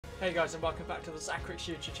Hey guys, and welcome back to the Zachrix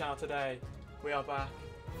YouTube channel. Today we are back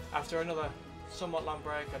after another somewhat long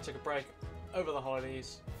break. I took a break over the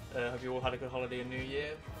holidays. Hope you all had a good holiday and New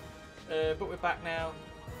Year. But we're back now,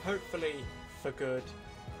 hopefully for good.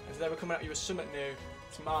 And today we're coming at you with something new.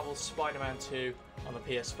 It's Marvel's Spider-Man 2 on the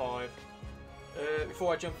PS5.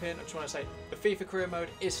 Before I jump in, I just want to say the FIFA career mode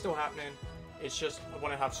is still happening. It's just I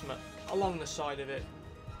want to have something along the side of it.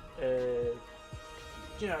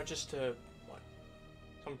 You know, just to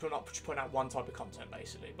I'm not putting out one type of content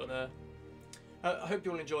basically, but I hope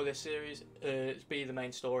you all enjoy this series. It's be the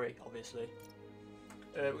main story, obviously.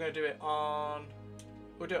 We're gonna do it on.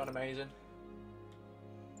 We'll do it on Amazing.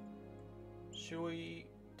 Shall we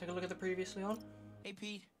take a look at the previously on? Hey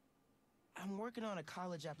Pete, I'm working on a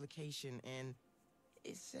college application and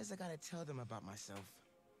it says I gotta tell them about myself.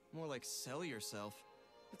 More like sell yourself.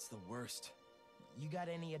 It's the worst. You got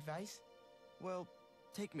any advice? Well,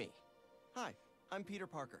 take me. Hi, I'm Peter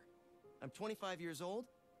Parker. I'm 25 years old,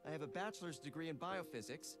 I have a bachelor's degree in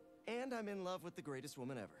biophysics, and I'm in love with the greatest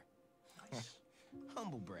woman ever. Nice.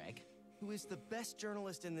 Humble brag. Who is the best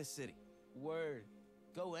journalist in this city. Word.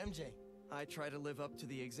 Go MJ. I try to live up to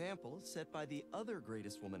the example set by the other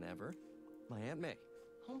greatest woman ever, my Aunt May.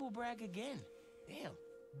 Humble brag again. Damn.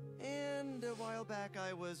 And a while back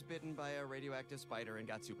I was bitten by a radioactive spider and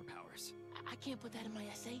got superpowers. I can't put that in my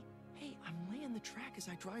essay. Hey, I'm laying the track as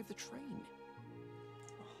I drive the train.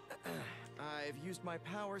 I've used my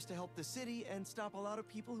powers to help the city and stop a lot of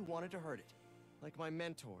people who wanted to hurt it. Like my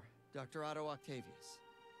mentor, Dr. Otto Octavius.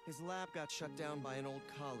 His lab got shut down by an old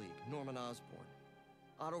colleague, Norman Osborn.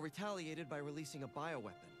 Otto retaliated by releasing a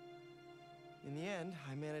bioweapon. In the end,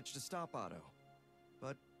 I managed to stop Otto,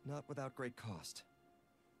 but not without great cost.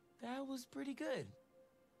 That was pretty good.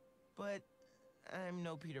 But I'm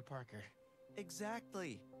no Peter Parker.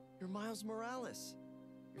 Exactly. You're Miles Morales.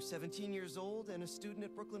 You're 17 years old and a student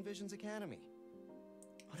at Brooklyn Visions Academy.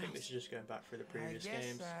 I think this is just going back through the previous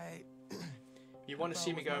games. I You want to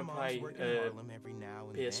see me go and play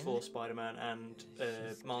PS4 Spider-Man and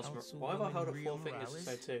Miles Morales. Why have I held up four fingers to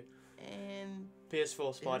say two? And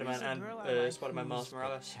PS4 Spider-Man and like Spider-Man Miles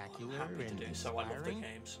Morales. I'm spectacular happy to and do so. I love the inspiring.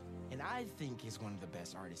 games. And I think is one of the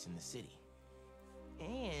best artists in the city.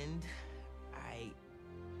 And I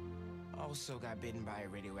also got bitten by a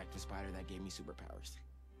radioactive spider that gave me superpowers.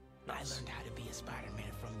 Nice. I learned how to be a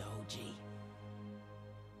Spider-Man from the OG.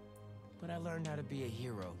 But I learned how to be a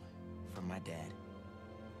hero from my dad.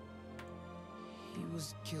 He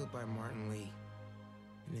was killed by Martin Lee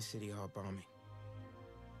in the City Hall bombing.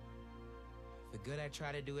 The good I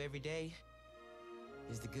try to do every day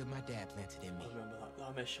is the good my dad planted in me. I remember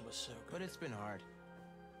that mission was so good. But it's been hard.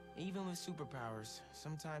 Even with superpowers,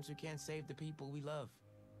 sometimes we can't save the people we love,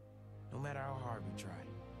 no matter how hard we try.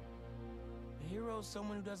 A hero's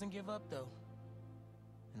someone who doesn't give up, though.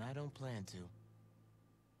 And I don't plan to.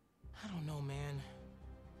 I don't know, man.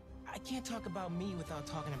 I can't talk about me without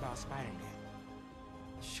talking about Spider-Man.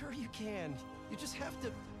 Sure you can. You just have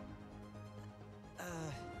to...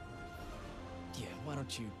 Yeah, why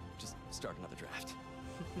don't you just start another draft?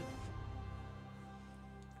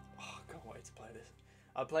 Oh, I can't wait to play this.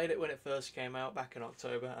 I played it when it first came out back in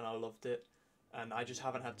October and I loved it. And I just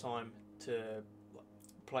haven't had time to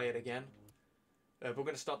play it again. We're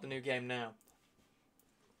going to start the new game now.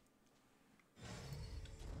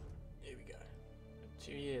 Here we go.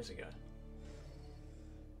 2 years ago.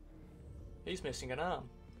 He's missing an arm.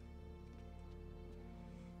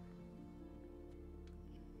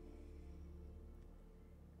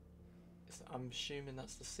 I'm assuming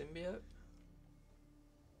that's the symbiote.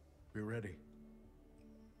 We're ready.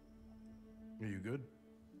 Are you good?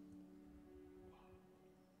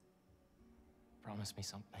 Promise me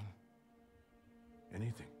something.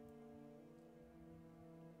 Anything.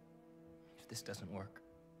 If this doesn't work,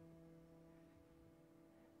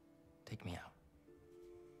 take me out.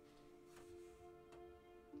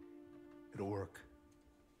 It'll work.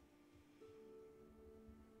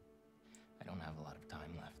 I don't have a lot of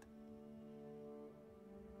time left.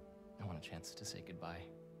 I want a chance to say goodbye.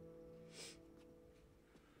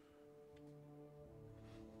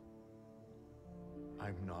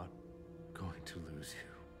 I'm not going to lose you.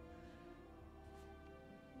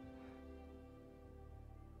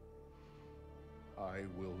 I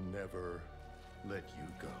will never let you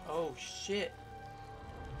go. Oh shit.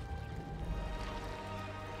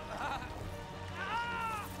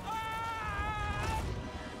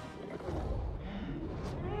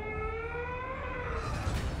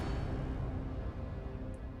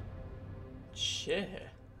 Shit.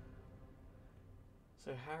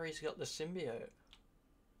 So Harry's got the symbiote.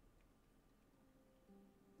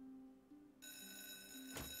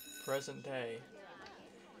 Present day.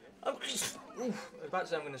 Oof, I was about to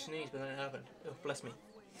say I'm going to sneeze, but then it happened. Oh, bless me.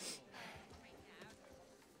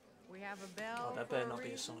 We have a bell. Oh, that better not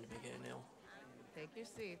be a sign of me getting ill. Take your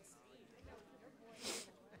seats.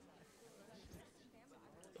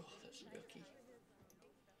 Oh, that's lucky.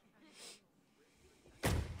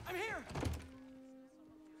 I'm here!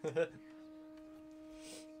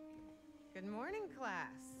 Good morning,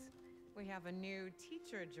 class. We have a new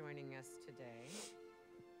teacher joining us today.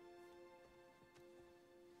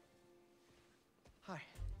 Hi.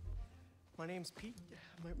 My name's Pete.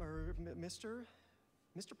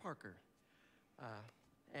 Mr. Parker.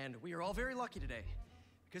 And we are all very lucky today.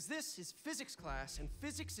 Because this is physics class, and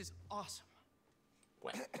physics is awesome.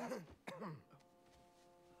 Well,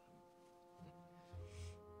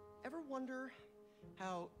 Ever wonder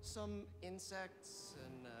how some insects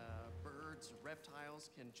and birds, reptiles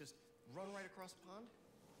can just run right across a pond?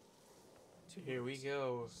 here we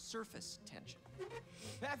go. Surface tension.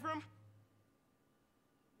 Bathroom?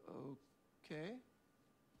 Okay.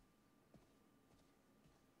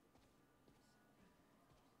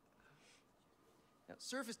 Now,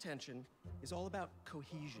 surface tension is all about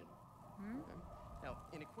cohesion. Okay? Now,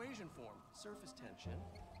 in equation form, surface tension,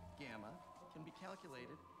 gamma, can be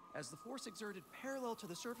calculated as the force exerted parallel to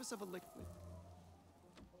the surface of a liquid,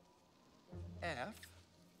 F,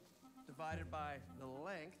 divided by the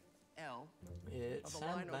length, L, It's of the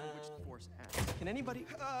line over Sandman. which the force acts. Can anybody...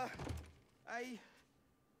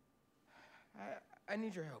 I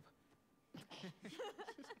need your help.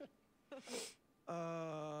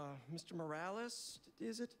 Mr. Morales,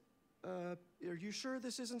 is it? Are you sure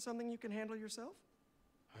this isn't something you can handle yourself?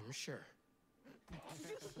 I'm sure.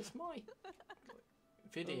 It's my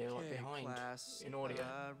video like behind class, in audio.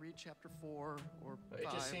 Read chapter 4 or It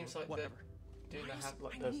 5 just seems like whatever. they're doing the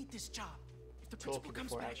I the need this job. If the principal talking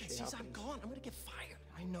comes before it back and actually sees I'm happens. gone, I'm gonna get fired.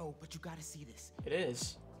 I know, but you gotta see this. It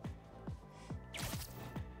is.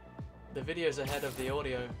 The video's ahead of the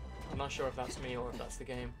audio. I'm not sure if that's me or if that's the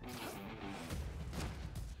game.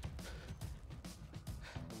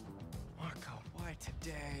 Marco, why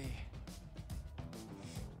today?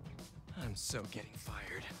 I'm so getting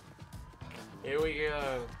fired. Here we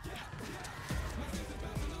go.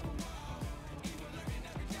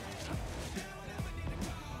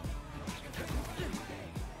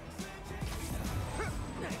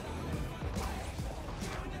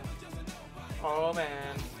 Oh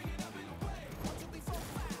man.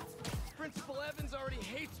 Principal Evans already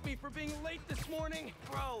hates me for being late this morning.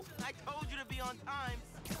 Bro, I told you to be on time.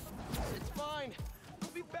 It's fine.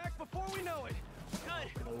 We'll be back before we know it. Good.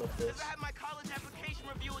 I love Because this. I had my college application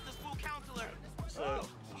review with the school counselor. So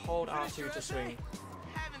hold Finish your R2 to essay? swing.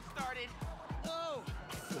 Haven't started. Oh,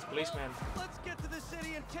 This policeman. let's get to the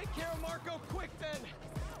city and take care of Marco quick then.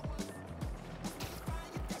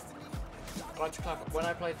 I'd like to clarify, when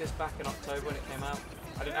I played this back in October when it came out,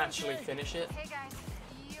 I didn't actually finish it. Hey guys,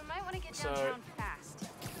 you might want to get So- downtown fast.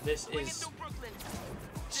 This Bring it is through Brooklyn.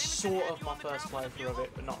 sort of my first playthrough of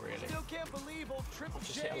it, but not really. Still can't believe old Triple I've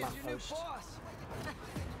just J hit a is your new lamppost. boss.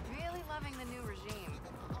 Really loving the new regime.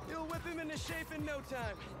 You'll whip him into shape in no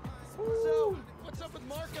time. So, what's up with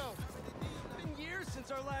Marco? Been years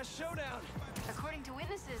since our last showdown. According to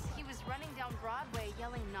witnesses, he was running down Broadway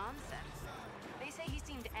yelling nonsense. They say he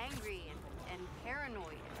seemed angry and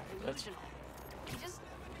paranoid and delusional. He just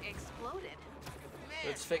exploded. Man,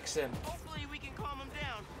 Let's fix him. hopefully we can calm him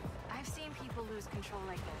down. I've seen people lose control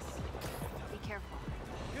like this. Be careful.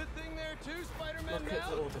 Good thing there too, Spider-Man Look at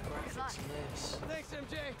now. all the graphics in this. Thanks,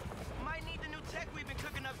 MJ. Might need the new tech we've been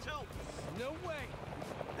cooking up too. No way.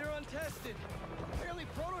 They're untested. Barely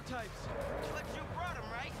prototypes. But you brought him,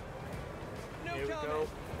 right? No Here we comment. go.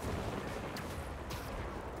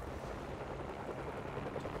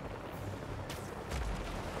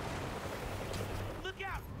 Look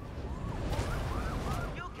out!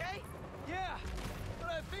 You okay? Yeah, but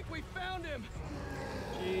I think we found him.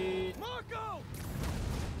 Gee. Marco!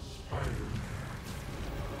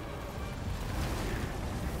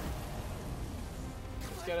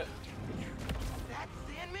 Let's get it. That's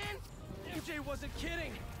Sandman? MJ wasn't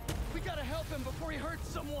kidding. We gotta help him before he hurts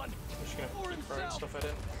someone. I'm just gonna Or keep throwing himself. stuff at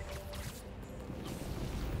him.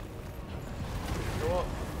 Go up.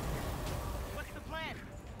 What's the plan?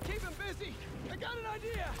 Keep him busy. I got an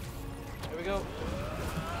idea. Here we go.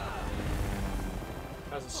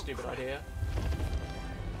 That was a stupid idea.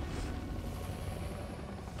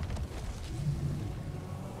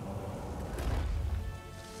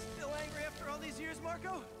 Still angry after all these years,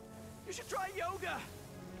 Marco? You should try yoga.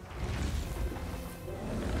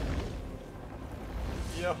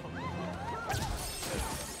 Yo.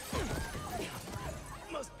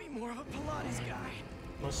 Must be more of a Pilates guy.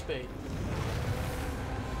 Must be.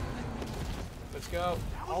 Let's go.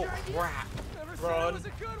 Oh crap! Never said it Run! was a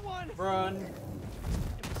good one. Run! It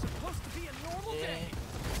was supposed to be a normal Yeah. day.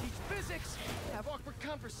 Teach physics, have awkward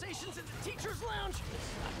conversations in the teacher's lounge.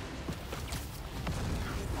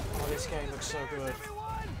 Oh, this game looks so good.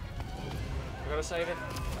 Everyone! I gotta save it.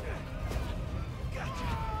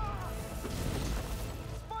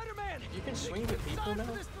 Spider-Man! You can swing with people Time now.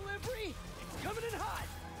 for this delivery. It's coming in hot.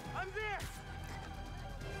 I'm there.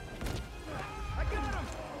 I got him.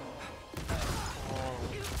 Oh.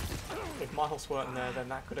 If Miles weren't there, then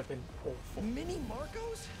that could have been awful. Mini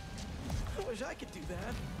Marcos? I wish I could do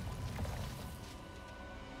that.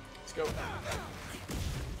 Let's go.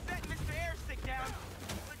 Set Mr. Airstick down,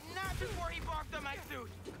 but not before he barked on my suit.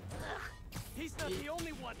 He's not the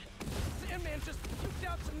only one. Sandman just puked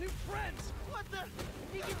out some new friends. What the?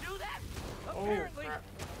 He can do that? Apparently. crap.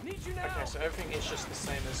 Need you now. Okay, so everything is just the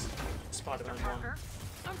same as Spider-Man 1. Parker,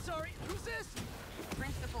 I'm sorry. Who's this?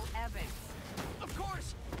 Principal Evans. Of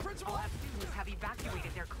course. Principal F. Students have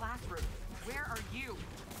evacuated their classroom. Where are you?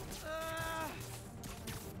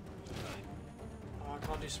 Oh, I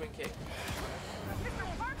can't do swing kick.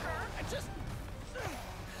 Mr. Parker! I just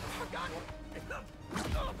forgot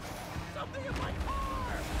something in my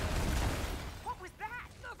car. What was that?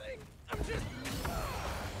 Nothing. I'm just.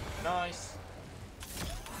 Nice.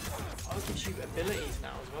 Oh, it gives you abilities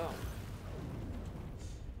now as well.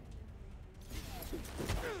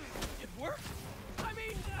 It worked. I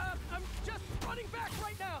mean, I'm just running back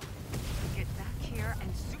right now. Get back here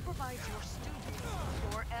and supervise your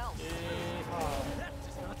students, or else. Yeehaw. That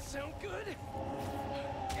does not sound good.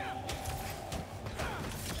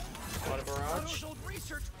 Spider barrage. Otto's old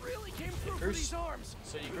research really came through for Bruce. these arms.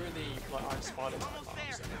 So you grew the like Iron Spider-Man Almost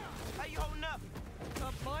arms. there. How you holding up?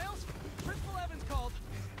 Miles, Principal Evans called.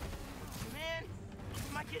 Man,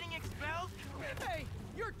 am I getting expelled? Hey,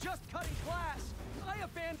 you're just cutting class. I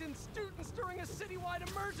abandoned students during a citywide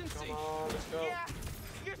emergency. Come on, let's go. Yeah,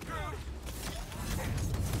 you're screwed.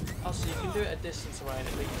 Oh, so you can do it a distance away and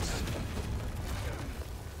it leaves.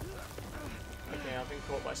 Okay, I've been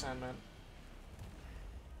caught by Sandman.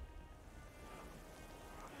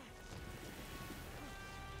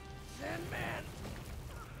 Sandman,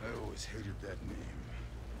 I always hated that name.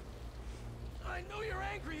 I know you're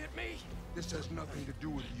angry at me. This has nothing to do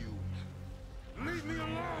with you. Leave me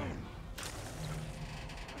alone!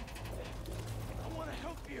 I want to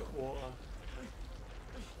help you. Water.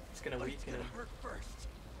 It's gonna But weaken it's him. gonna hurt first.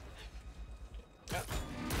 Yep.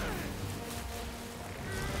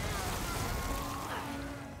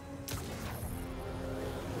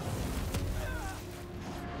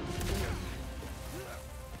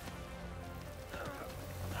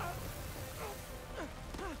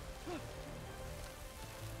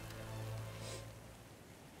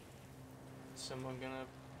 Someone gonna.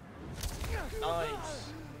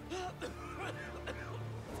 Nice.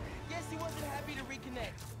 Guess he wasn't happy to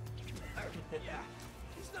reconnect. Yeah,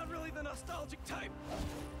 he's not really the nostalgic type.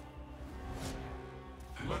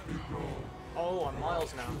 Oh, I'm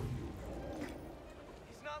Miles now.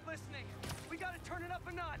 He's not listening. We gotta turn it up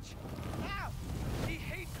a notch. Ow! He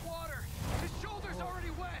hates water. His shoulder's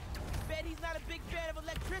already wet. Bet he's not a big fan of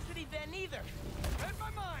electricity then either. Read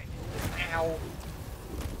my mind. Ow.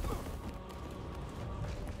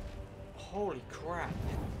 Holy crap.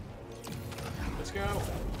 Let's go.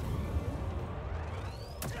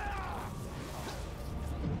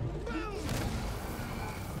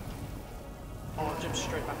 Oh, I jumped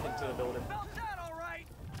straight back into the building. Felt that all right.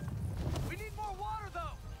 We need more water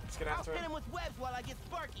though. Let's get I'll after spin him. him with webs while I get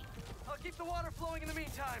Sparky. I'll keep the water flowing in the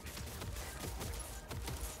meantime.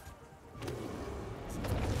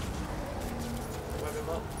 Web him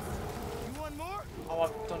up. You want more? Oh,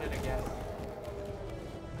 I've done it again.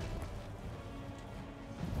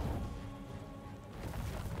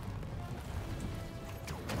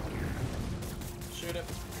 Shoot him.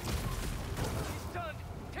 He's done.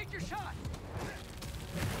 Take your shot.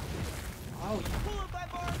 Oh, Pull it by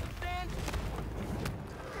bars and sand.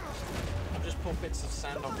 I've just pulled bits of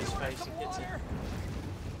sand off his Somebody order face some and hits him. water.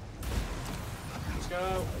 Let's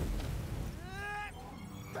go.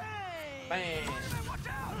 Bang! Bang. Spider-Man, watch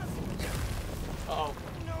out! Uh-oh.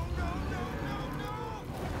 No, no, no, no, no!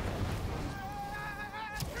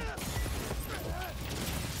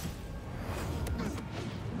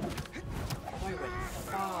 Oh, I went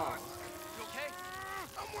far. You okay?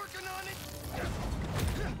 I'm working on it.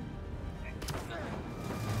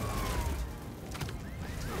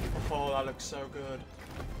 Oh, that looks so good.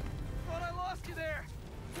 Thought I lost you there.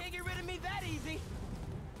 Can't get rid of me that easy.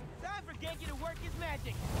 Time for Genki to work his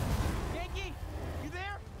magic. Genki, you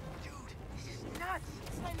there? Dude, this is nuts.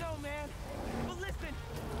 I know, man. But listen,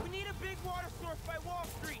 we need a big water source by Wall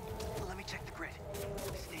Street. Let me check the grid.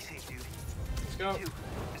 go.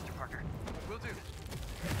 Mr. Parker. Will do.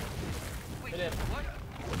 Wait, Hit him. what?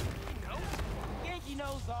 He knows? Yankee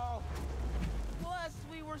knows all. Plus,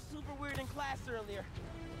 we were super weird in class earlier.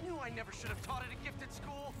 Knew I never should have taught at a gifted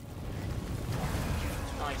school.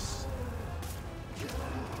 Nice.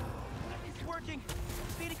 It's working.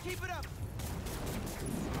 Need to keep it up.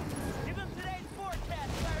 Give him today's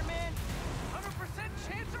forecast, Spider-Man. 100%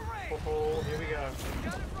 chance of rain. Oh, here we go.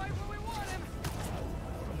 Got it right where we want him.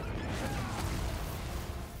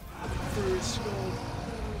 Through his skull.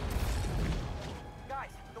 Guys,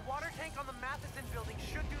 the water tank on the Matheson building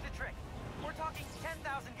should do the trick. We're talking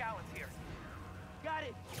 10,000 gallons here. Got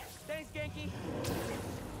it. Thanks, Genki.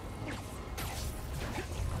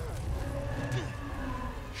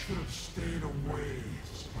 Should have stayed away,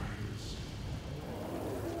 spiders.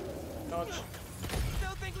 Dodge.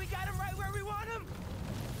 Still think we got him right where we want him?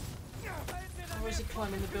 How is he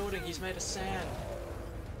climbing the building? He's made of sand.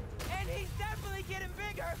 And he's definitely getting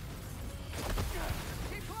bigger.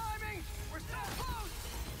 Keep climbing. We're so close.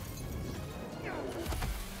 The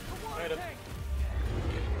water Made him. tank.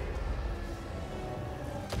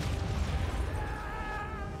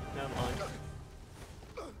 Never mind.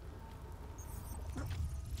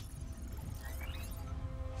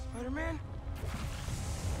 Spider-Man?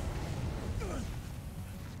 I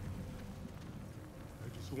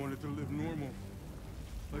just wanted to live normal,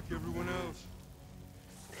 like everyone else.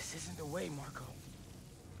 This isn't the way, Marco.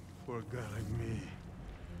 For a guy like me,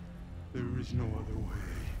 there is no other way.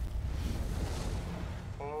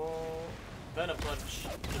 Oh, Venom Punch.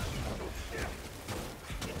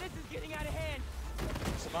 This is getting out of hand.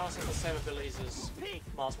 So Miles has the same abilities as Pete,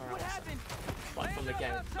 Miles what Morales. happened? Like from the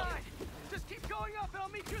game. Land up outside. Just keep going up and I'll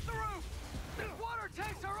meet you at the roof. The water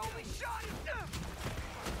tank's our only shot.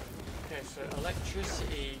 Okay, so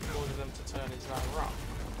electricity causes them to turn into that rock.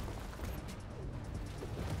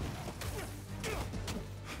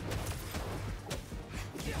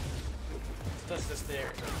 That's this theory.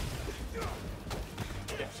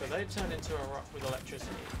 Yeah, so they turn into a rock with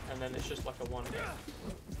electricity, and then it's just like a one hit.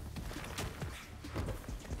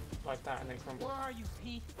 Like that, and then crumble. Where are you,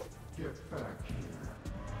 Pete? Get back here.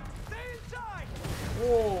 Stay inside.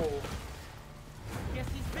 Whoa! Guess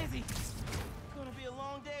he's busy. Gonna be a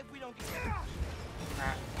long day if we don't get...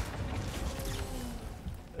 Ah.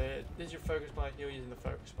 This is your focus bar. You're using the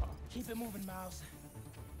focus bar. Keep it moving, Miles.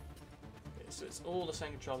 Okay, so it's all the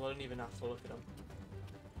same controls. I don't even have to look at them.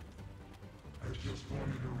 I just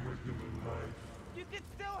wanted a regular life. You could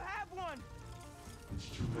still have one! It's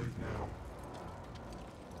too late now.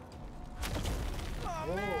 Oh,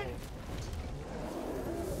 Whoa! man!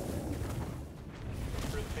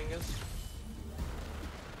 Through the fingers.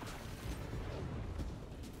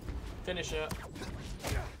 Finish it.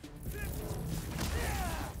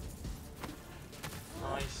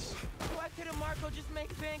 Nice. Why couldn't Marco just make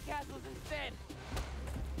sandcastles instead?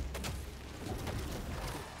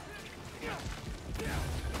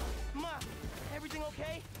 Ma, everything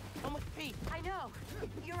okay? I'm with Pete. I know.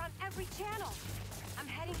 You're on every channel. I'm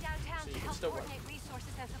heading downtown So you to can help still work. coordinate resources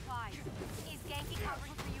and supplies. Is Genki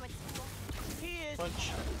covering for you at school? He is.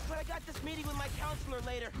 Punch. But I got this meeting with my counselor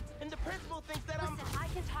later, and the principal thinks that I'm... Listen, I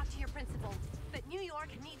can talk to your principal, but New York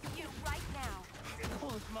needs you right now.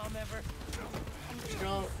 Coolest mom ever. And Let's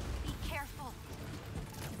go. be careful.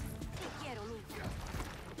 Te quiero, niña.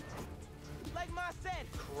 Like Ma said,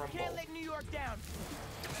 Crumble. can't let New York down.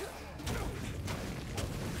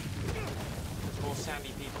 More sandy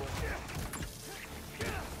people.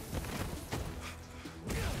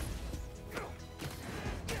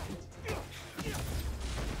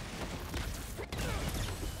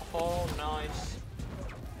 Oh, nice.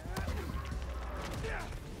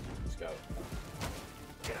 Let's go.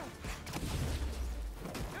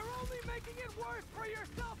 You're only making it worse for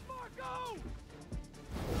yourself, Marco.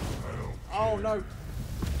 Oh no!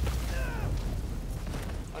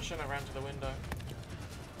 I shouldn't have ran to the window.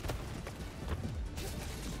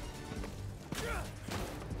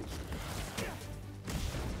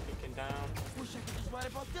 Kicking down. Wish I could just write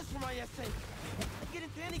about this for my essay. Get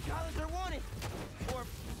into any college I wanted. Or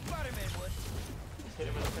Spider-Man would. Hit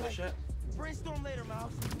him and finish it. Brainstorm later,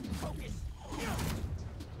 Miles. Focus.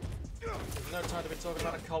 There's no time to be talking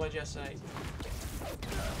about a college essay.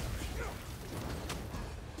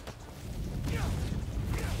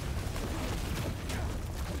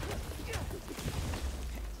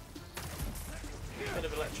 Bit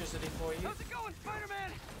of electricity for you. How's it going,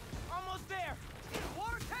 Spider-Man? Almost there.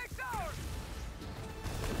 Water tank's ours.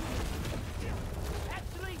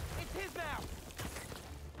 Actually, it's his now.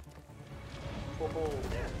 Oh,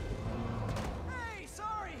 Hey,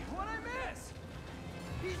 sorry. What'd I miss?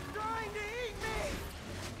 He's trying to eat me.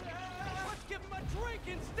 Let's give him a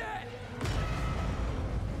break instead!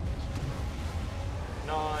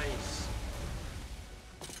 Nice.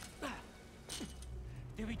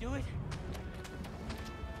 Did we do it?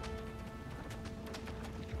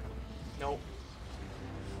 Nope.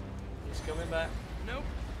 He's coming back. Nope.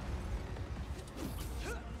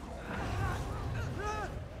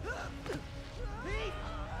 Pete!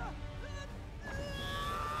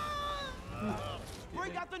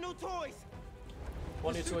 Bring out the new toys!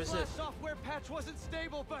 What new toy is this? Software patch wasn't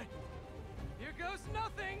stable, but here goes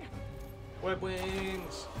nothing! Web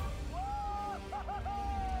wings.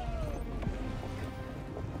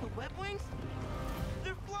 The web wings?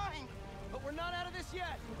 They're flying! But we're not out of this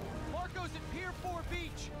yet. Marco's at Pier 4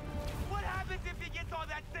 Beach. What happens if he gets all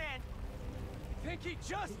that sand? Think he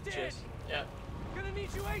just did? Cheers. Yeah. Gonna need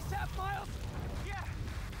you ASAP, Miles. Yeah,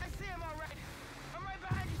 I see him all right. I'm right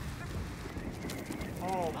behind you.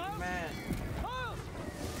 Oh Miles? man. Miles!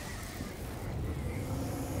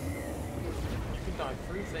 You can dive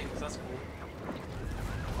through things. That's cool.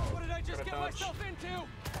 What did I just Gotta get dodge. myself into?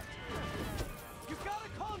 You gotta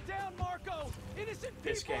calm down, Marco. Innocent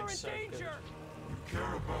This people are in game's so good. danger. You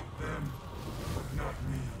care about them, but not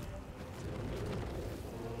me.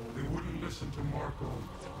 They wouldn't listen to Marco.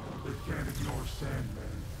 They can't ignore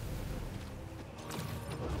Sandman.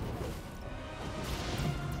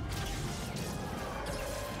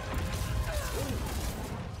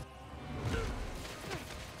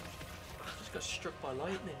 Just got struck by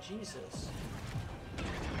lightning. Jesus.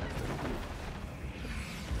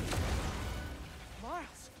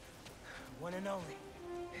 Miles. One and only.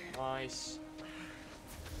 Nice.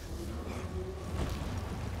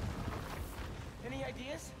 Any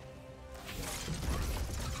ideas?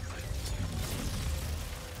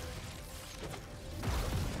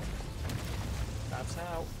 That's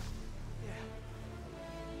how. Yeah.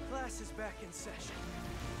 Class is back in session.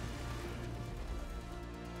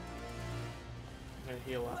 I'm gonna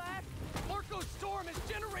heal up. Lad, Marco's storm is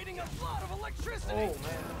generating a lot of electricity. Oh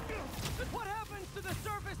man. What happens to the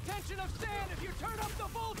surface tension of sand if you turn up the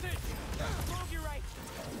voltage? Move, you're right.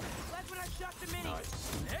 That's when I shot the mini. Nice.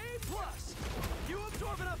 A+. You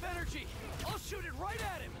absorb enough energy. I'll shoot it right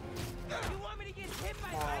at him. You want me to get hit by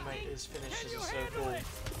Oh lightning? mate, his Can finishes you are so handle cool. it?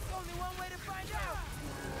 Only one way to find out.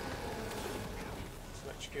 Let's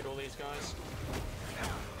electrocute all these guys.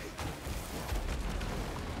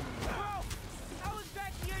 Bro, I was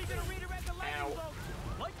back here gonna redirect the lightning Ow. bolt.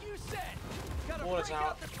 Like you said, gotta Water's break out.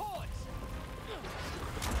 out the toys.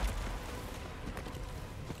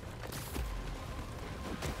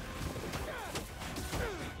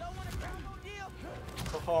 Don't want a combo deal?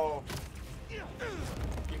 Oh.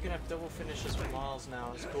 You can have double finishes with Miles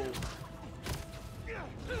now. It's cool. Get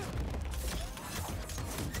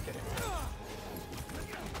it.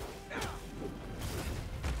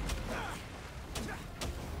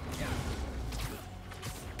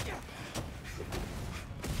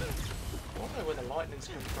 I wonder where the lightning's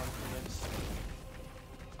coming from this.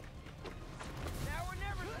 Now or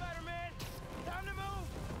never, Spider-Man. Time to move.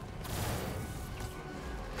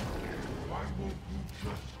 Why won't you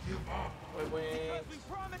just give up? Because Wait. we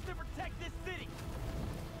promised to protect this city.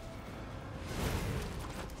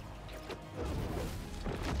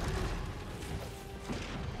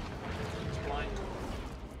 It's blind.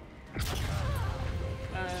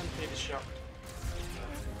 And Peter's shocked.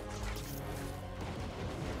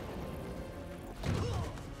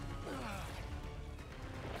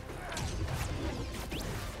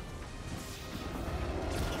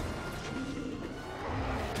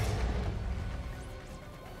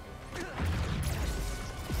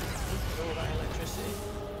 All that electricity.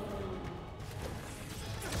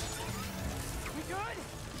 We good?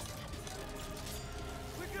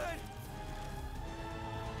 We're good.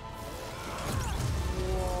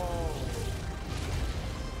 Whoa.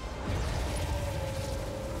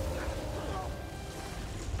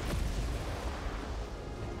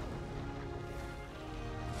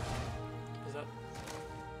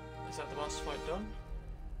 Is that the boss fight done?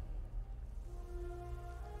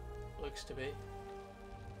 Looks to be.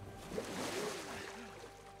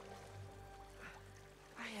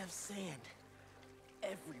 I have sand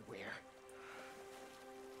everywhere.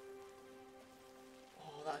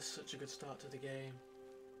 Oh, that's such a good start to the game.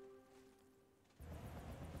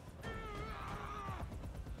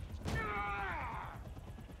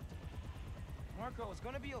 Marco, it's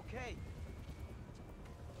gonna be okay.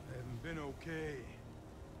 I haven't been okay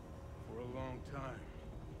for a long time.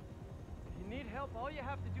 If you need help, all you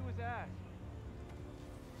have to do is ask.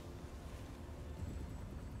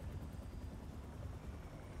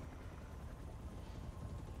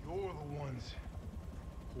 You're the ones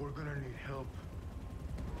who are gonna need help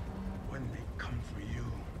when and they come for you.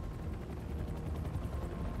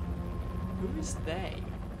 Who is they?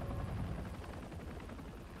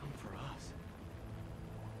 Come for us.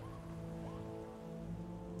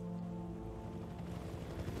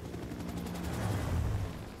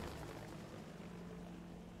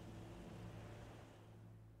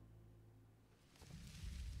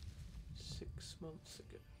 Six months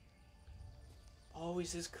ago. Oh,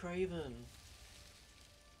 is this Craven?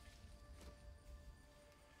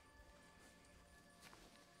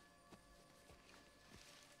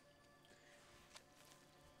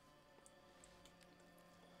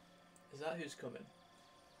 Is that who's coming?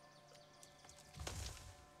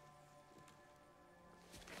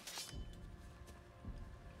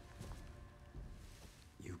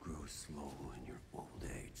 You grow slow in your old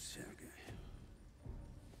age, Sergei.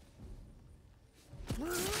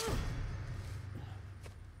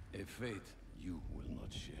 A fate you will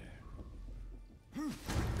not share.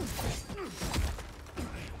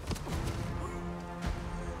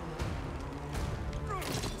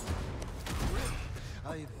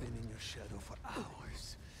 I've been in your shadow for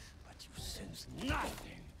hours, but you sense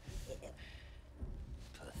nothing.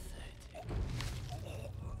 Pathetic.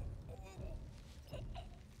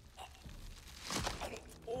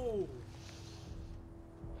 Oh!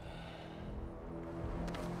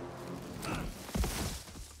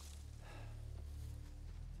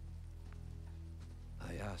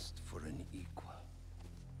 I asked for an equal.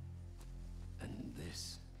 And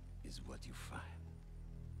this is what you find.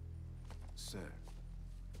 Sir,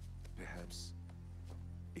 perhaps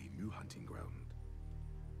a new hunting ground.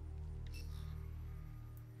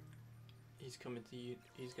 He's coming to you.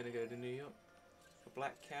 He's gonna go to New York. A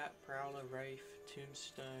Black Cat, Prowler, Wraith,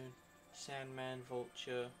 Tombstone, Sandman,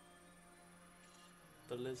 Vulture,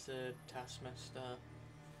 the Lizard, Taskmaster,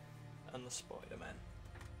 and the Spider-Man.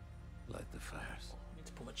 Light the fires. I need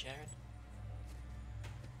to put my chair in.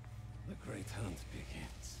 The great hunt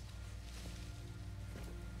begins.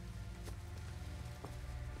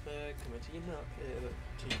 They're coming to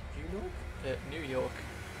New York.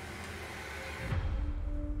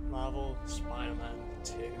 Marvel Spider-Man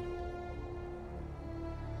 2.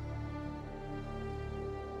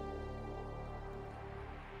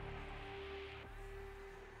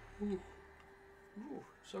 Ooh. Ooh.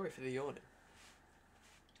 Sorry for the yawning.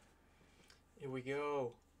 Here we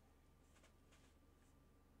go.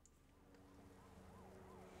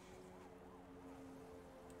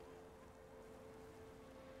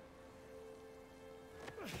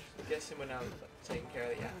 I'm guessing we're now taking care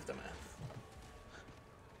of the aftermath.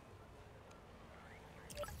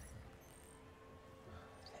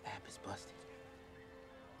 The app is busted.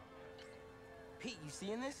 Pete, you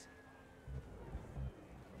seeing this?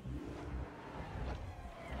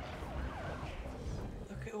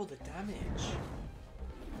 Look at all the damage.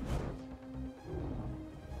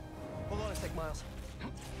 Hold on a sec, Miles.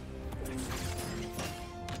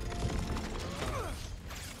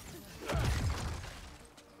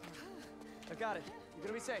 I got it. You're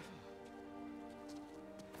gonna be safe.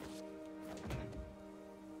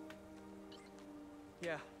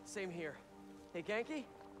 Yeah, same here. Hey, Genki?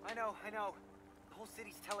 I know. The whole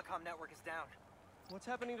city's telecom network is down. What's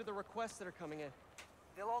happening to the requests that are coming in?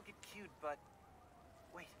 They'll all get queued, but...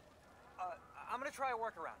 Wait. I'm gonna try a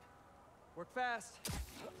workaround. Work fast.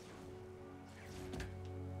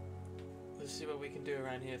 Let's see what we can do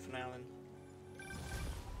around here for now then.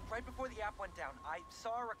 Right before the app went down, I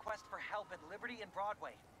saw a request for help at Liberty and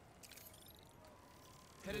Broadway.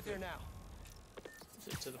 Headed there now.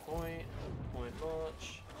 Zip to the point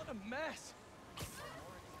launch. What a mess!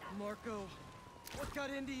 Marco, what got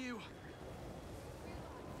into you?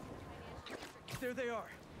 There they are.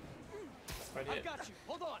 Right here. I got you.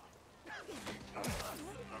 Hold on.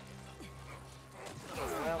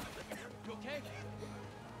 Well, You okay?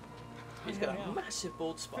 he's got a massive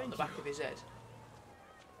bald spot on the back of his head.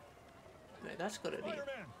 Mate, that's gotta be.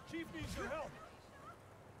 Spider-Man, Chief needs your help.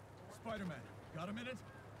 Spider-Man, got a minute?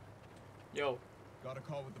 Yo, Got a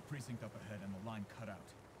call with the precinct up ahead and the line cut out.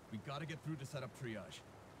 We gotta get through to set up triage.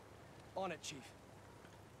 On it, Chief.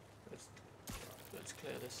 let's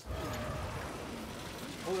clear this.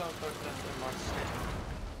 Hold on, folks, left and right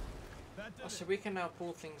That did Oh, so we can now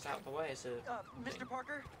pull things out the way as a Mr. thing.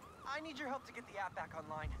 Parker, I need your help to get the app back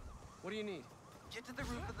online. What do you need? Get to the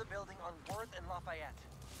roof of the building on Worth and Lafayette.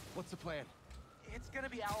 What's the plan? It's gonna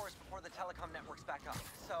be hours before the telecom network's back up,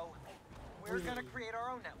 so we're gonna create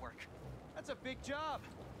our own network. That's a big job.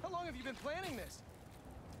 How long have you been planning this?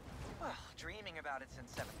 Well, dreaming about it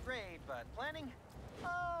since 7th grade, but planning?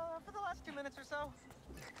 For the last 2 minutes or so.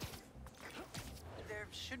 There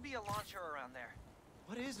should be a launcher around there.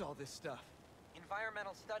 What is all this stuff?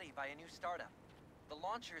 Environmental study by a new startup. The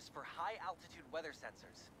launcher's for high-altitude weather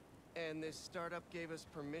sensors. And this startup gave us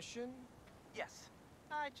permission? Yes.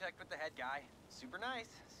 I checked with the head guy. Super nice.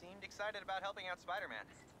 Seemed excited about helping out Spider-Man.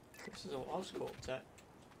 This is all Oscorp tech.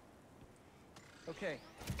 Okay,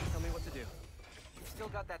 tell me what to do. You've still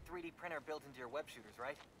got that 3D printer built into your web shooters,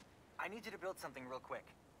 right? I need you to build something real quick.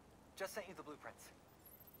 Just sent you the blueprints.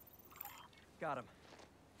 Got him.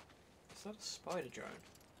 Is that a spider drone?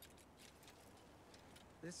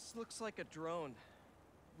 This looks like a drone.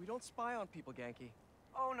 We don't spy on people, Genki.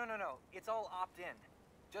 Oh, no. It's all opt-in.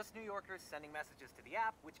 Just New Yorkers sending messages to the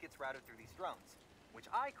app, which gets routed through these drones, which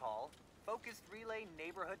I call Focused Relay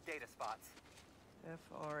Neighborhood Data Spots.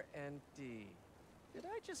 FRND. Did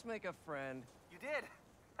I just make a friend? You did!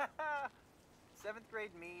 7th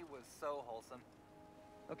grade me was so wholesome.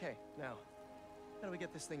 Okay, now, how do we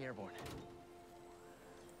get this thing airborne?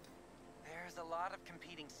 There's a lot of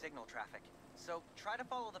competing signal traffic, so try to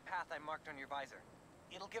follow the path I marked on your visor.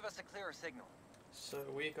 It'll give us a clearer signal. So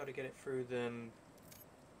we got to get it through them,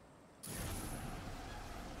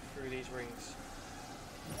 through these rings.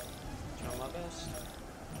 Try my best.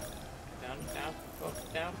 Down, down,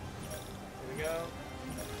 up, down. Here we go.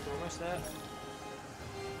 We're almost there.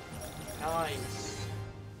 Nice.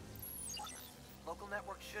 Local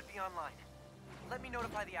network should be online. Let me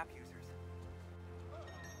notify the app users.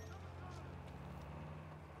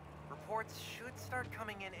 Reports should start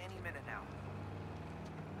coming in any minute now.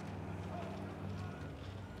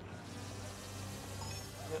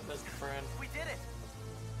 Yep, that's the friend. We did it!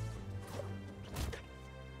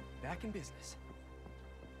 Back in business.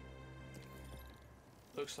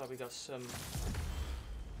 Looks like we got some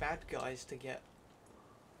bad guys to get.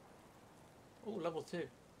 Oh, level 2.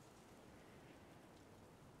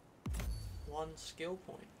 1 skill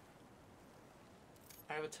point.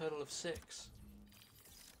 I have a total of 6.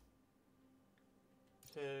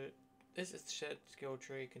 So this is the shared skill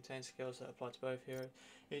tree, contains skills that apply to both heroes.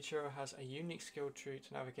 Each hero has a unique skill tree.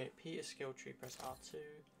 To navigate Peter's skill tree, press R2.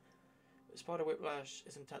 Spider Whiplash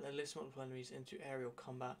is attacked that lists multiple enemies into aerial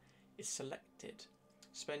combat is selected.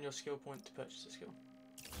 Spend your skill point to purchase the skill.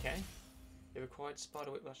 Okay. You acquired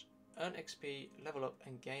Spider Whiplash. Earn XP, level up,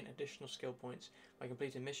 and gain additional skill points by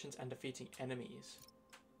completing missions and defeating enemies.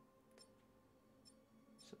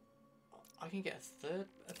 So I can get a third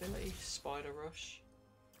ability, Spider Rush.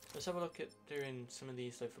 Let's have a look at doing some of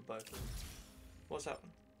these though for both of them. What's that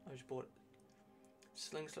one? I just bought it.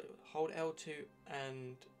 Slingshot. Hold L2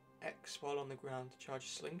 and X while on the ground to charge a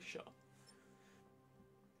slingshot.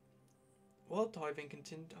 While diving,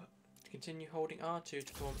 continue holding R2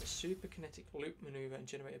 to perform a super kinetic loop maneuver and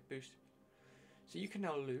generate a boost. So you can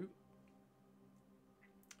now loop.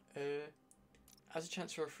 Has a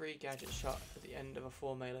chance for a free gadget shot at the end of a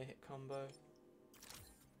 4 melee hit combo.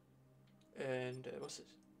 And what's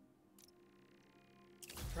this?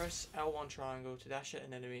 Press L1 triangle to dash at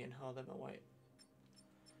an enemy and hurl them away.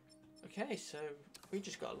 Okay, so we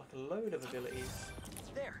just got like a load of abilities.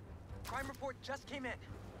 There! Crime report just came in.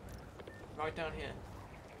 Right down here.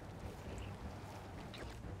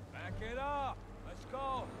 Back it up! Let's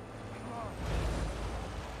go!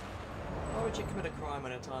 Why would you commit a crime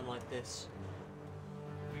at a time like this?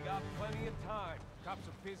 We got plenty of time. Cops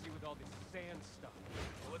are busy with all this sand stuff.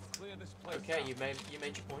 So let's clear this place Okay, out. you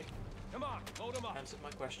made your point. Come on, load them up. Answered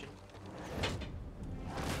my question.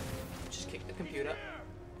 Just kick the computer.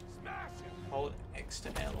 Smash it! Hold X to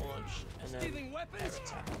air launch and then Stealing weapons? air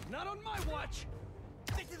attack. Not on my watch!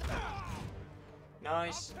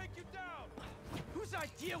 Nice. I'll take you down! Whose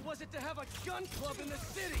idea was it to have a gun club in the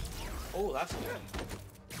city? Oh, that's good.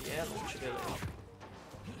 The air launch ability.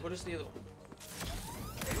 What is the other one?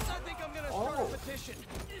 I think I'm gonna start a petition.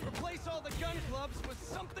 Replace all the gun clubs with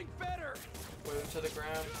something better. Move to the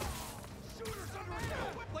ground. Shooters under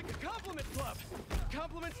attack! Like a compliment club.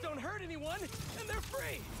 Compliments don't hurt anyone, and they're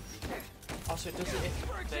free. Also, does it if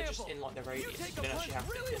For they're example, just in like the radius? you take a don't punch actually have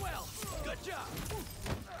to really hit. well. Good job.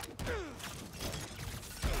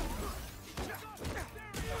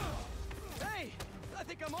 Hey, I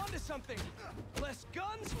think I'm onto something. Less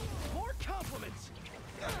guns, more compliments.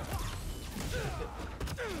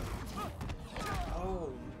 Oh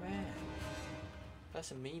man,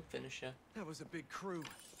 that's a mean finisher. That was a big crew.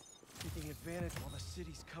 Taking advantage while the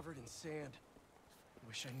city's covered in sand.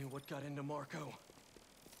 Wish I knew what got into Marco.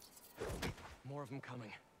 More of them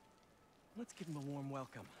coming. Let's give them a warm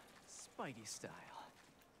welcome. Spidey style.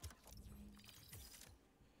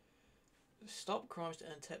 Stop crimes to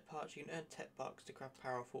earn tech parts. You can earn tech bucks to craft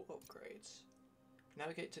powerful upgrades.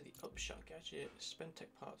 Navigate to the upshot gadget. Spend tech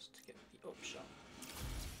parts to get the upshot.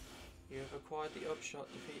 You have acquired the upshot.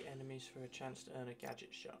 Defeat enemies for a chance to earn a gadget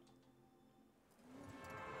shot.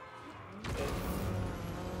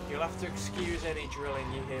 You'll have to excuse any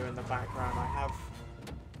drilling you hear in the background. I have,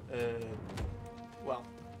 well,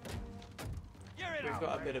 we've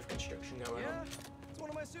got a bit of construction going on. It's one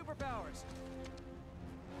of my superpowers.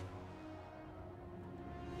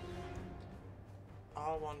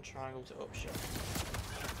 R1 triangle to upshot.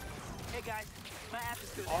 Hey guys, my app is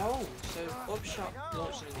good. Oh, so upshot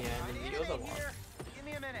launches in the air, and then the other one Give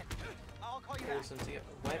me a minute. I'll call you back. falls into the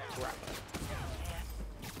web grabber.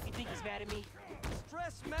 You think he's mad at me?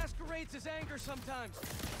 Stress masquerades as anger sometimes.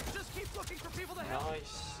 Just keep looking for people to help.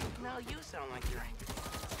 Nice. No, you sound like you're angry.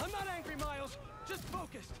 I'm not angry, Miles. Just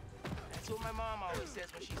focused. That's what my mom always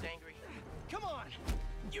says when she's angry. Come on.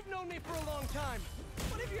 You've known me for a long time.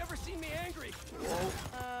 When have you ever seen me angry?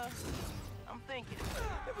 I'm thinking.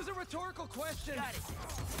 It was a rhetorical question. Got it.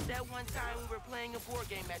 That one time we were playing a board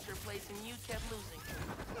game at your place and you kept losing.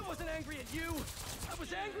 I wasn't angry at you. I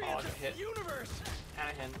was angry at the universe.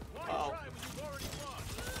 Anakin. Oh.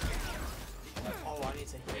 Oh, I need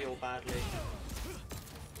to heal badly.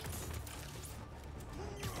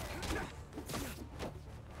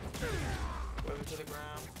 Over to the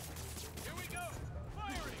ground. Here we go.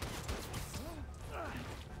 Firing.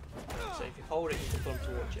 So if you hold it, you can pull them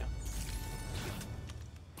towards you.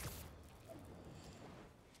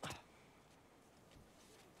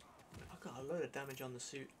 I've got a load of damage on the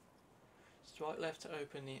suit. Strike left to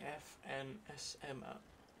open the FNSM app.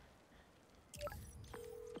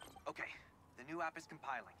 Okay, the new app is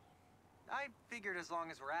compiling. I figured as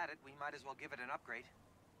long as we're at it, we might as well give it an upgrade.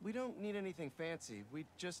 We don't need anything fancy. We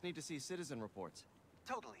just need to see citizen reports.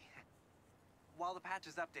 Totally. While the patch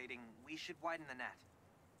is updating, we should widen the net.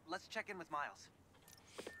 Let's check in with Miles.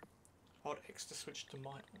 Hold X to switch to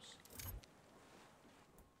Miles.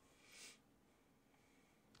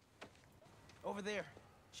 Over there.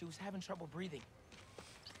 She was having trouble breathing.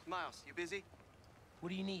 Miles, you busy? What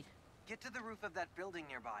do you need? Get to the roof of that building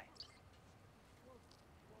nearby.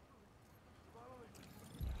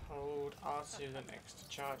 Hold R2 then X to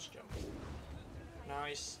charge jump.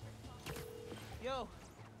 Nice. Yo,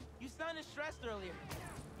 you sounded stressed earlier.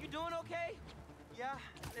 You doing okay? Yeah,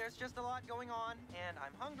 there's just a lot going on, and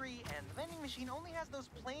I'm hungry, and the vending machine only has those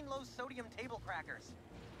plain low sodium table crackers.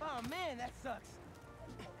 Oh man, that sucks.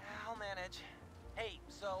 I'll manage. Hey,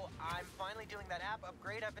 so I'm finally doing that app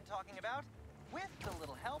upgrade I've been talking about, with a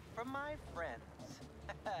little help from my friends.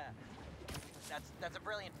 That's a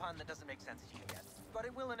brilliant pun that doesn't make sense to you yet, but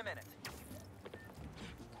it will in a minute.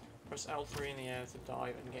 Press L3 in the air to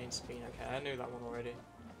dive and gain speed. Okay, I knew that one already.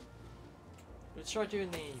 Let's try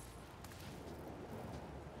doing the...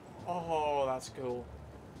 Oh, that's cool.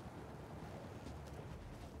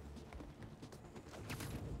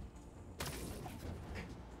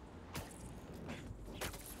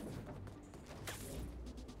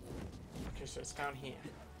 Okay, so it's down here.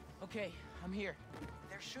 Okay, I'm here.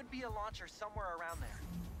 There should be a launcher somewhere around there.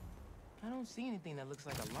 I don't see anything that looks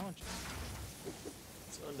like a launcher.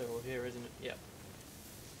 It's under over here, isn't it? Yep.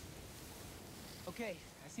 Okay,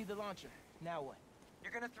 I see the launcher. Now what?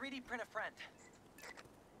 You're gonna 3D print a friend.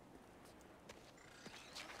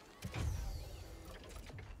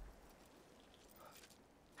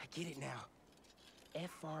 I get it now.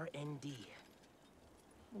 FRND.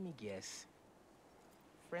 Let me guess.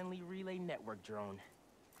 Friendly Relay Network drone.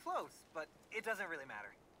 Close, but it doesn't really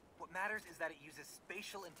matter. What matters is that it uses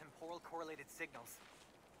spatial and temporal correlated signals.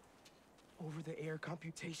 Over-the-air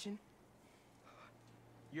computation?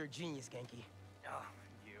 You're a genius, Genki. Oh,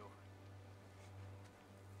 you.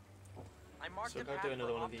 I marked So a go path do for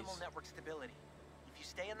another one of these. optimal network stability. If you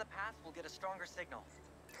stay in the path, we'll get a stronger signal.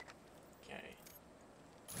 Okay.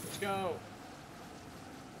 Let's go.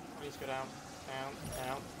 Please go down, down,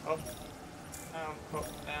 down, up, down,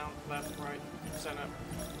 up, down, left, right, center.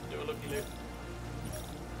 Do a looky loop.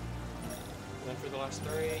 And then for the last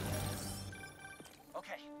 3.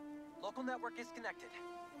 Okay, local network is connected.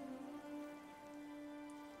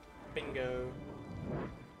 Bingo.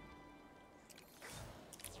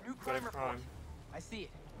 New Got a crime report. crime. I see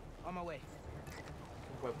it. On my way.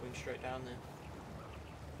 Web wing straight down there.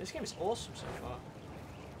 This game is awesome so far.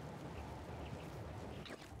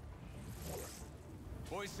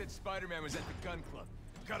 Boys said Spider-Man was at the gun club.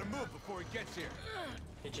 Gotta move before he gets here.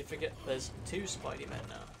 Did you forget there's 2 Spidey-Men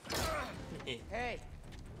now? Hey,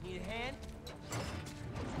 need a hand?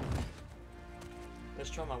 Let's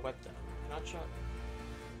try my web down. Can I try?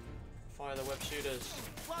 Fire the web shooters.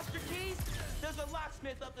 Lost your keys? There's a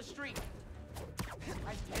locksmith up the street.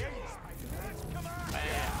 I dare you, Spider-Man. Come on!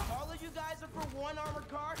 Bam. All of you guys are for one armored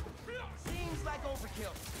car? Seems like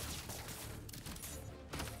overkill.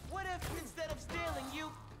 What if, instead of stealing,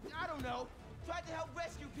 you, I don't know, tried to help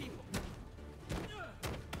rescue people?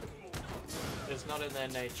 not in their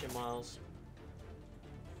nature, Miles.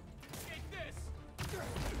 Take this.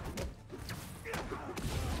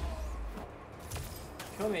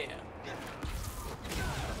 Come here.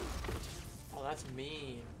 Oh, that's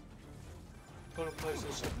mean. Got up close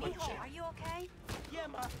and start punching. Mijo, are you okay? Yeah,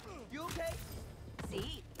 Ma. You okay?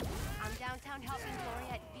 See? I'm downtown helping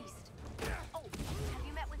Gloria at Feast. Oh, have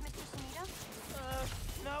you met with Mr. Sumida?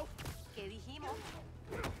 No. Que dijimos?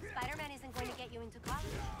 Spider-Man isn't going to get you into college.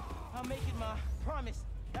 I'll make it, Ma. Promise.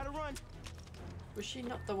 Gotta run. Was she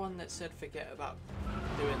not the one that said forget about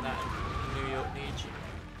doing that in New York Needs You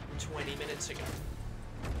 20 minutes ago?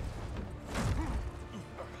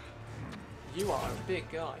 You are a big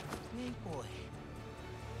guy. Big boy.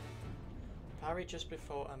 Parry just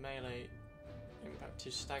before a melee impact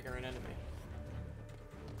to stagger an enemy.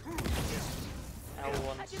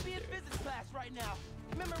 L1 I to could be in do. physics class right now,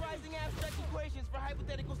 memorizing abstract equations for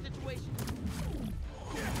hypothetical situations.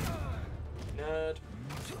 Nerd.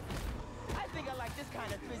 I think I like this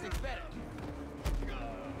kind of physics better.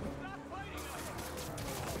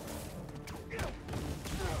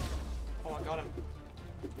 Oh, I got him.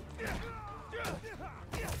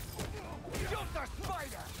 Jump the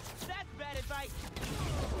spider! That's bad advice.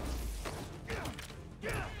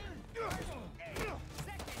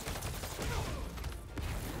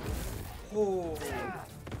 Oh.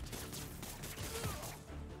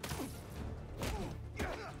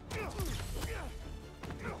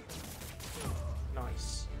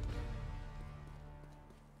 Nice.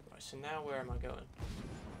 Right, so now where am I going?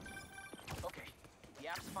 Okay, the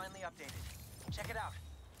app's finally updated. Check it out.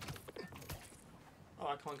 Oh,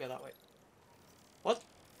 I can't go that way. What?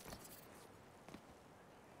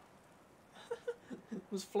 It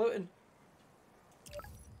was floating.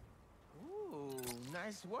 Ooh,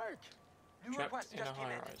 nice work. New Trapped request in a just came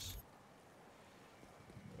high in. rise.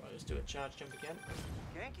 Right, let's do a charge jump again.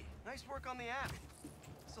 Yankee, nice work on the app.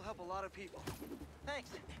 This'll help a lot of people. Thanks.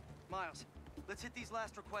 Miles, let's hit these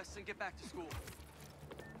last requests and get back to school.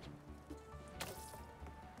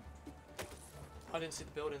 I didn't see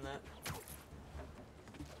the building there.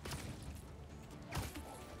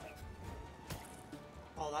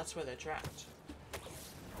 Oh, that's where they're trapped.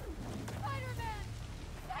 Spider-Man!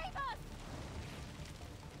 Save us!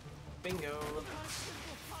 Bingo.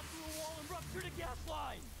 Crystal popped through a wall and ruptured a gas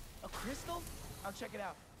line. A crystal? I'll check it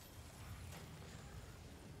out.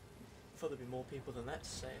 I thought there'd be more people than that to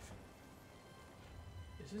save.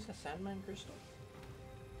 Is this a Sandman crystal?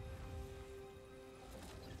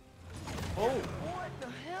 Oh! What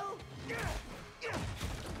the hell?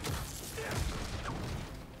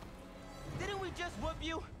 Didn't we just whoop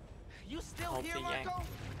you? You still I'll here, be yanked. Marco?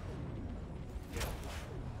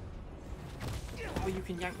 Oh, you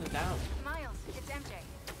can yank them down. Miles, it's MJ.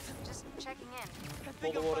 Just checking in. I Pull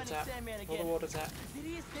think the I'm water finding tap. Sandman Pull the again. water tap. Did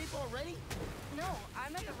he escape already? No,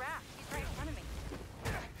 I'm at the raft. He's right in front of me.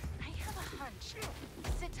 I have a hunch.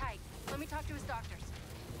 Sit tight. Let me talk to his doctors.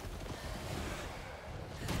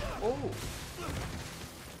 Oh!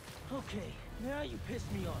 Okay, now you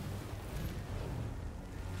pissed me off.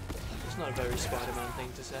 It's not a very Spider-Man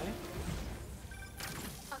thing to say.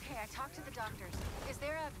 Okay, I talked to the doctors. Is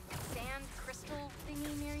there a sand crystal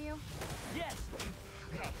thingy near you? Yes.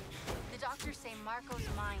 Okay. The doctors say Marco's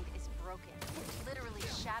mind is broken. Literally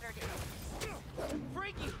shattered in pieces.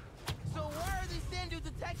 Freaky. So why are these sand dudes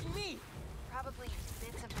attacking me? Probably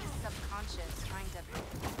bits of his subconscious trying to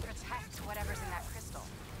protect whatever's in that crystal.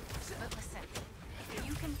 But listen, if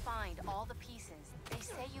you can find all the pieces, they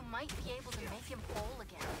say you might be able to make him whole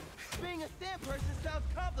again. Being a sand person sounds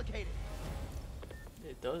complicated.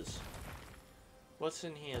 It does. What's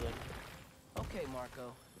in here then? Okay,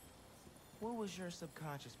 Marco. What was your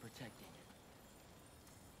subconscious protecting?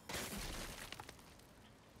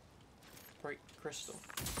 Break crystal.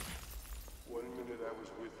 1 minute I was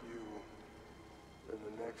with you, and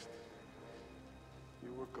the next,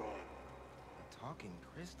 you were gone. A talking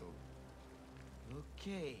crystal.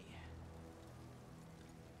 Okay.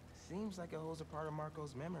 Seems like it holds a part of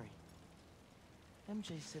Marco's memory.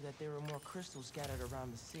 MJ said that there were more crystals scattered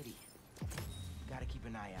around the city. Gotta keep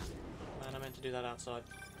an eye out. Man, I meant to do that outside.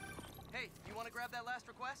 Hey, you want to grab that last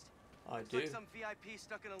request? I Looks do. like some VIP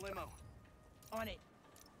stuck in a limo. On it.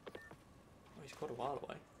 Oh, he's quite a while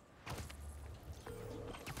away.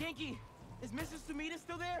 Genki, is Mrs. Sumida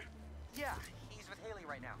still there? Yeah, he's with Haley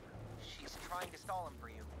right now. She's trying to stall him for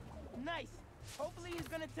you. Nice. Hopefully he's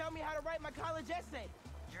gonna tell me how to write my college essay.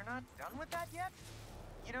 You're not done with that yet?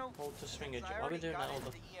 You know, Hold to swing it. since I I've been already doing got that all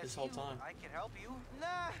into this whole ESU, time. I can help you.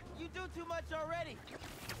 Nah, you do too much already.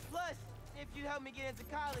 Plus, if you help me get into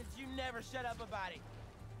college, you never shut up about it.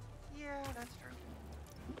 Yeah, that's true.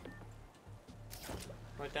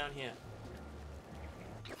 Right down here.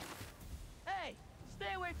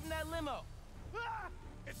 Stay away from that limo! Ah!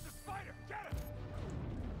 It's the spider! Get him!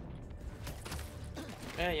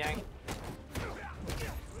 There, Yang.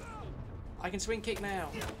 I can swing kick now.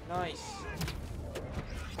 Nice.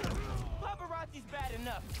 Paparazzi's bad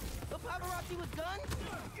enough. The paparazzi with guns?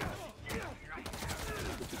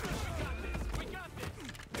 We got this!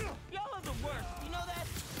 Y'all are the worst, you know that?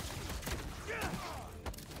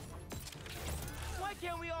 Why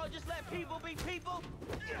can't we all just let people be people?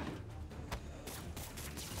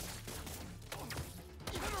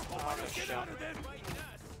 Oh, get out of there!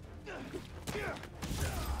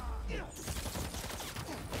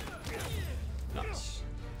 Nice.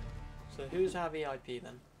 So who's our VIP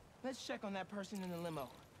then? Let's check on that person in the limo.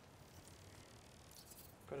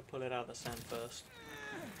 Gotta pull it out of the sand first.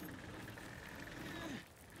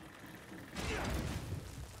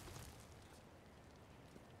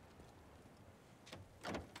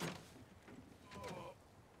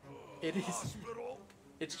 It is.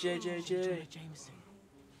 It's JJJ. Jonah Jameson.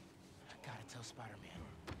 I gotta tell Spider-Man.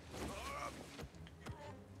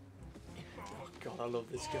 Oh god, I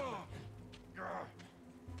love this guy.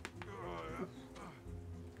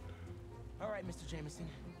 All right, Mr. Jameson.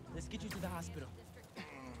 Let's get you to the hospital.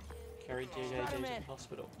 Carry JJJ to Spider-Man, the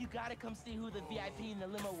hospital. you gotta come see who the VIP in the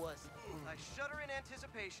limo was. I shudder in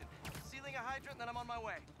anticipation. Sealing a hydrant, then I'm on my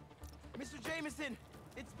way. Mr. Jameson,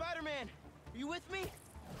 it's Spider-Man. Are you with me?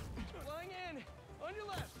 Flying in. On your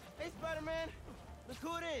left. Hey, Spider-Man. Look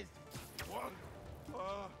who it is. What?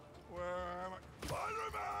 Where am I?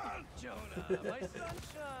 Spider-Man! Jonah, my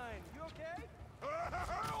sunshine. You okay?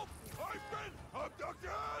 Help! I've been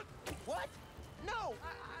abducted! What? No,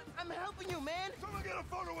 I'm helping you, man. Someone get a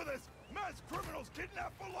photo with this! Mass criminals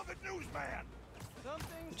kidnap beloved newsman!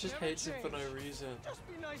 He just hates him for no reason. Just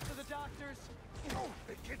be nice to the doctors. Oh,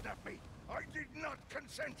 they kidnapped me! I did not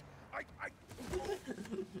consent!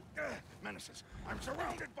 Menaces. I'm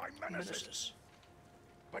surrounded by menaces.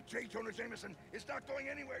 But J. Jonah Jameson is not going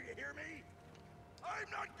anywhere, you hear me? I'm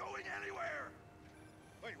not going anywhere!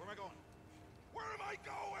 Wait, where am I going? Where am I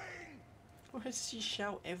going? Why does he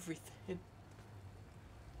shout everything?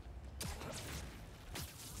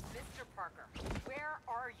 Mr. Parker, where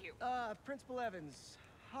are you? Principal Evans.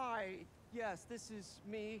 Hi. Yes, this is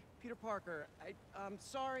me, Peter Parker. I'm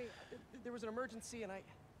sorry. There was an emergency, and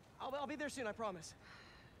I'll be there soon, I promise.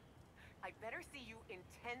 I better see you in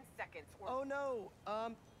 10 seconds or... Oh, no.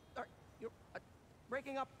 You're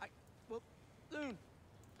breaking up. Well, soon.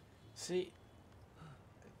 See,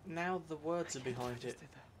 now the words are behind it.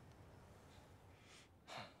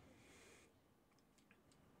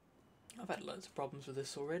 I've had loads of problems with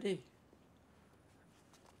this already.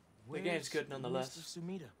 The game's good nonetheless. Mr.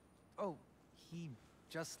 Sumida? Oh, he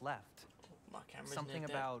just left. My camera's Something near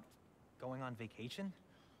dead. about going on vacation?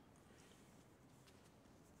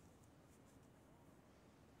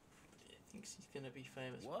 He thinks he's gonna be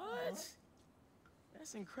famous. What?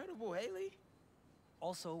 That's incredible, Haley.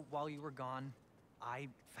 Also, while you were gone, I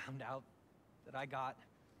found out that I got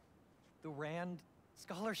the Rand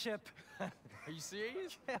scholarship. Are you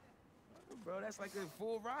serious? Yeah. Bro, that's like a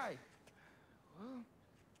full ride. Well,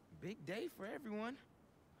 big day for everyone.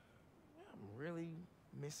 I'm really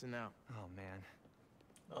missing out. Oh, man.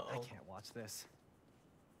 I can't watch this.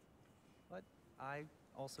 But I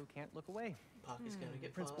also can't look away. Parker's gonna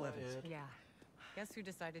get Principal fired. Evans. Yeah. Guess who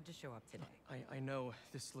decided to show up today? I know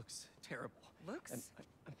this looks terrible. Looks? And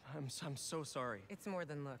I'm so sorry. It's more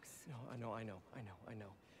than looks. No, I know.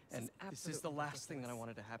 And this is the absolutely last thing that I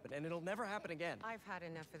wanted to happen, and it'll never happen again. I've had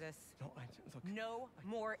enough of this. No, look. No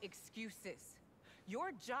more excuses.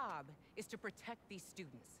 Your job is to protect these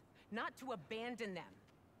students, not to abandon them.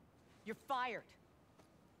 You're fired.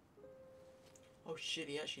 Oh shit,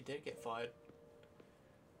 he actually did get fired.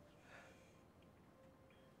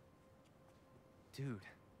 Dude.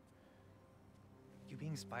 You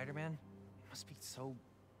being Spider-Man must be so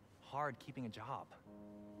hard keeping a job.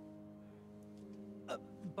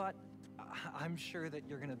 But I'm sure that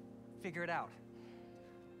you're gonna figure it out.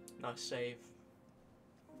 Nice save.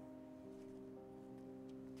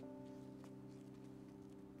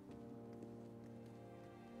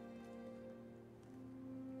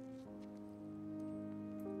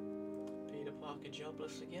 Peter Parker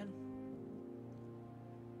jobless again.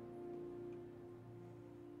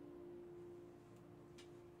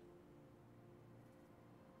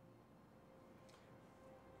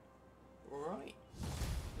 Right.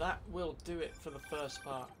 That will do it for the first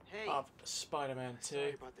part of Spider-Man 2.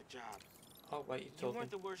 Sorry about the job. Oh wait, you're You talking. weren't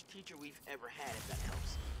the worst teacher we've ever had, if that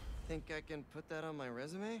helps. Think I can put that on my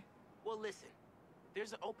resume? Well, listen.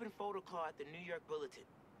 There's an open photo call at the New York Bulletin.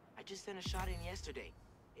 I just sent a shot in yesterday.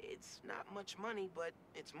 It's not much money, but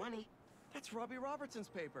it's money. That's Robbie Robertson's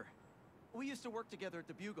paper. We used to work together at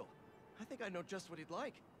the Bugle. I think I know just what he'd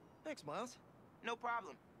like. Thanks, Miles. No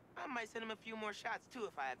problem. I might send him a few more shots, too,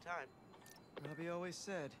 if I have time. Robbie always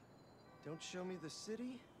said, don't show me the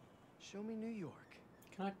city, show me New York.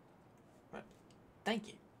 Can I? Right. Thank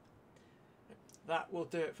you. That will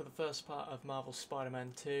do it for the first part of Marvel's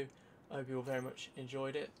Spider-Man 2. I hope you all very much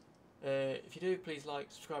enjoyed it. If you do, please like,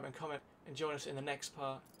 subscribe and comment, and join us in the next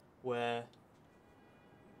part where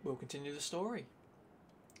we'll continue the story.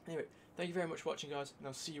 Anyway, thank you very much for watching, guys, and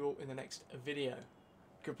I'll see you all in the next video.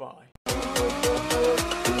 Goodbye.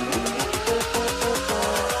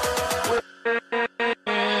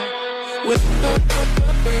 With